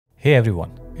Hey everyone,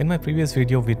 in my previous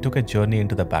video we took a journey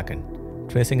into the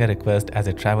backend, tracing a request as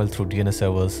it traveled through DNS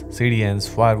servers, CDNs,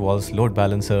 firewalls, load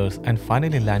balancers, and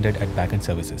finally landed at backend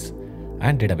services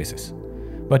and databases.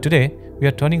 But today we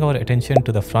are turning our attention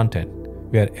to the front end,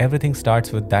 where everything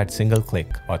starts with that single click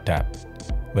or tap.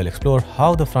 We'll explore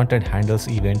how the front end handles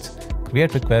events,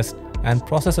 create requests, and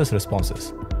processes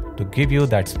responses to give you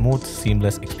that smooth,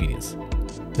 seamless experience.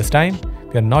 This time,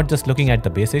 we are not just looking at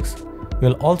the basics.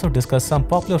 We'll also discuss some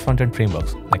popular front-end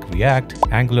frameworks like React,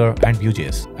 Angular, and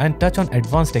Vue.js, and touch on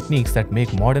advanced techniques that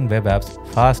make modern web apps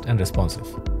fast and responsive.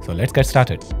 So let's get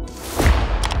started.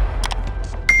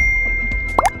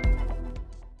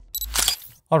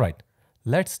 Alright,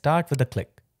 let's start with the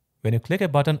click. When you click a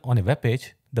button on a web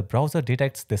page, the browser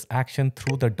detects this action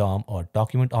through the DOM or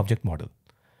document object model.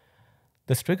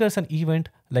 This triggers an event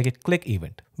like a click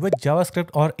event, which JavaScript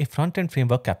or a front-end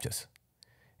framework captures.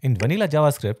 In vanilla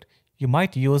JavaScript, you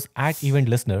might use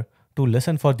 @EventListener to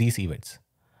listen for these events.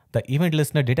 The event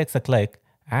listener detects a click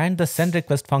and the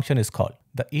sendRequest function is called.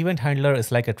 The event handler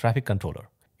is like a traffic controller.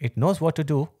 It knows what to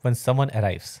do when someone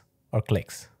arrives or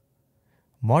clicks.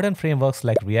 Modern frameworks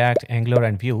like React, Angular,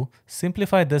 and Vue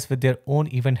simplify this with their own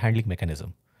event handling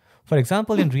mechanism. For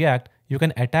example, in React, you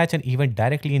can attach an event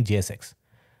directly in JSX.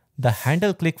 The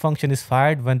handle click function is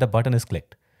fired when the button is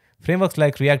clicked. Frameworks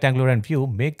like React, Angular, and Vue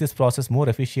make this process more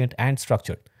efficient and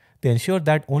structured. They ensure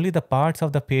that only the parts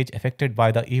of the page affected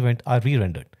by the event are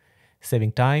re-rendered,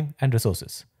 saving time and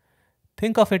resources.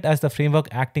 Think of it as the framework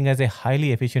acting as a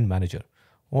highly efficient manager,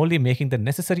 only making the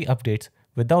necessary updates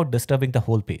without disturbing the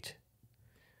whole page.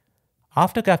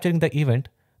 After capturing the event,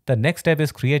 the next step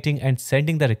is creating and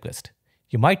sending the request.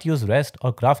 You might use REST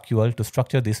or GraphQL to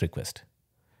structure this request.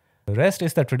 REST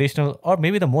is the traditional or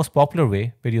maybe the most popular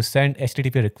way where you send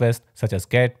HTTP requests such as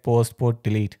GET, POST, PUT,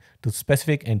 DELETE to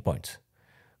specific endpoints.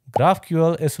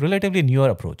 GraphQL is a relatively newer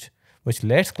approach, which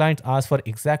lets clients ask for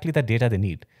exactly the data they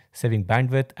need, saving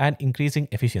bandwidth and increasing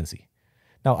efficiency.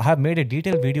 Now, I have made a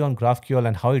detailed video on GraphQL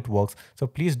and how it works, so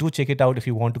please do check it out if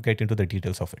you want to get into the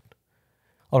details of it.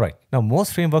 Alright, now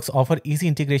most frameworks offer easy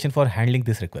integration for handling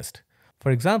this request.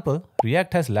 For example,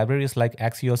 React has libraries like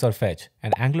Axios or Fetch,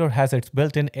 and Angular has its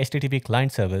built-in HTTP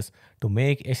client service to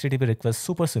make HTTP requests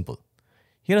super simple.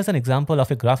 Here is an example of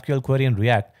a GraphQL query in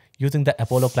React using the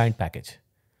Apollo client package.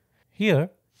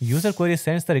 Here, user query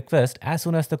sends the request as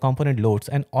soon as the component loads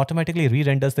and automatically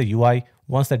re-renders the UI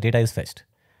once the data is fetched.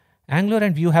 Angular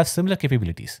and Vue have similar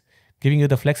capabilities, giving you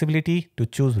the flexibility to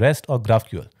choose REST or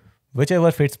GraphQL,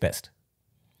 whichever fits best.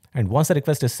 And once the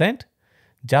request is sent,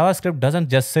 JavaScript doesn't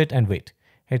just sit and wait.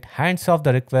 It hands off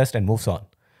the request and moves on,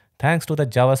 thanks to the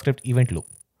JavaScript Event Loop.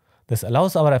 This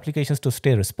allows our applications to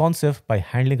stay responsive by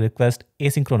handling requests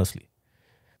asynchronously.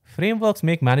 Frameworks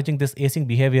make managing this async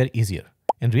behavior easier.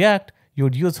 In React, you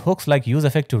would use hooks like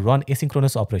useEffect to run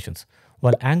asynchronous operations,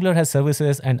 while Angular has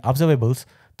services and observables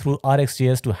through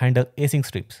reactjs to handle async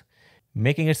streams,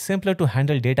 making it simpler to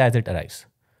handle data as it arrives.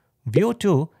 Vue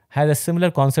too has a similar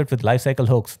concept with lifecycle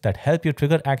hooks that help you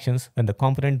trigger actions when the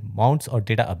component mounts or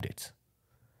data updates.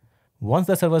 Once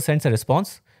the server sends a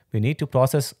response, we need to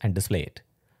process and display it.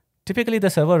 Typically, the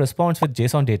server responds with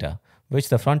JSON data, which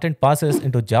the frontend passes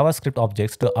into JavaScript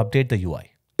objects to update the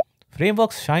UI.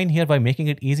 Frameworks shine here by making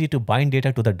it easy to bind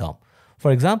data to the DOM.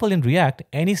 For example, in React,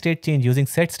 any state change using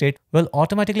setState will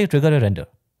automatically trigger a render.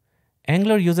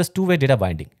 Angular uses two-way data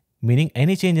binding, meaning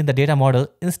any change in the data model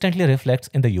instantly reflects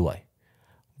in the UI.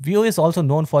 Vue is also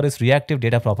known for its reactive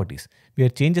data properties, where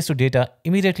changes to data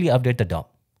immediately update the DOM.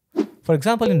 For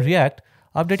example, in React,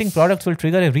 updating products will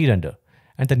trigger a re-render,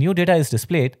 and the new data is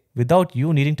displayed without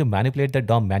you needing to manipulate the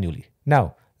DOM manually.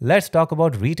 Now, let's talk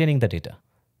about retaining the data.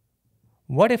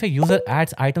 What if a user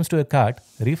adds items to a cart,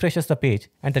 refreshes the page,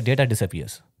 and the data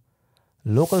disappears?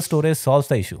 Local storage solves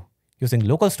the issue. Using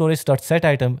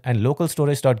localstorage.setItem and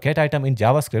localstorage.getItem in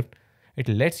JavaScript, it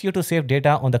lets you to save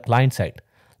data on the client side,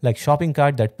 like shopping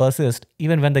cart that persists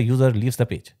even when the user leaves the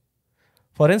page.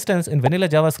 For instance, in vanilla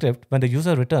JavaScript, when the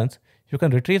user returns, you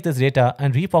can retrieve this data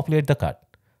and repopulate the cart.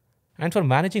 And for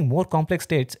managing more complex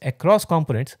states across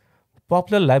components,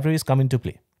 popular libraries come into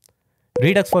play.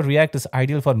 Redux for React is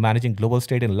ideal for managing global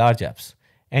state in large apps.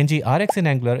 ngRx in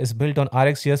Angular is built on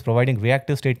reactjs providing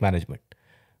reactive state management.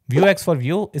 Vuex for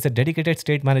Vue is a dedicated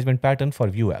state management pattern for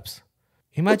Vue apps.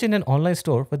 Imagine an online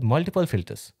store with multiple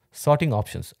filters, sorting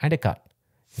options, and a cart.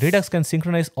 Redux can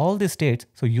synchronize all these states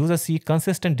so users see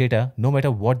consistent data no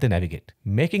matter what they navigate.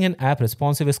 Making an app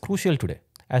responsive is crucial today,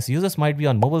 as users might be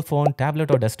on mobile phone, tablet,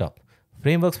 or desktop.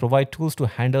 Frameworks provide tools to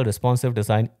handle responsive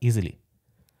design easily.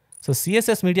 So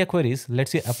CSS media queries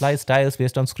lets you apply styles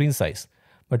based on screen size,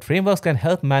 but frameworks can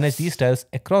help manage these styles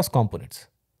across components.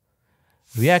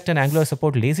 React and Angular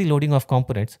support lazy loading of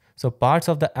components, so parts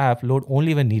of the app load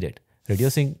only when needed,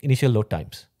 reducing initial load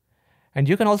times. And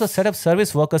you can also set up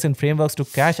service workers in frameworks to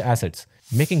cache assets,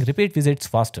 making repeat visits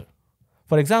faster.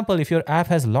 For example, if your app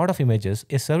has a lot of images,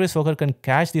 a service worker can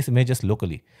cache these images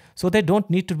locally, so they don't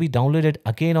need to be downloaded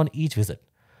again on each visit.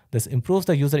 This improves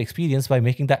the user experience by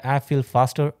making the app feel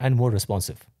faster and more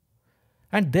responsive.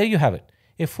 And there you have it,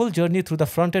 a full journey through the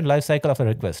front-end lifecycle of a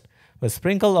request, with a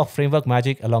sprinkle of framework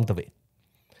magic along the way.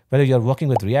 Whether you're working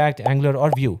with React, Angular,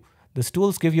 or Vue, these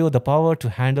tools give you the power to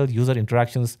handle user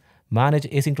interactions, manage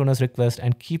asynchronous requests,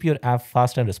 and keep your app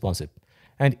fast and responsive.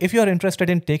 And if you are interested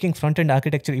in taking front-end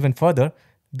architecture even further,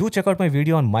 do check out my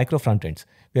video on micro frontends,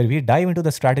 where we dive into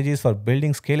the strategies for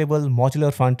building scalable,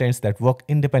 modular frontends that work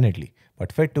independently,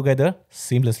 but fit together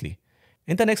seamlessly.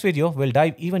 In the next video, we'll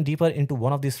dive even deeper into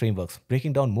one of these frameworks,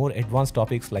 breaking down more advanced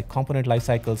topics like component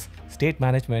lifecycles, state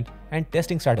management, and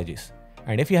testing strategies.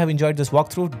 And if you have enjoyed this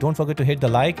walkthrough, don't forget to hit the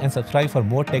like and subscribe for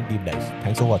more tech deep dives.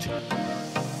 Thanks for watching.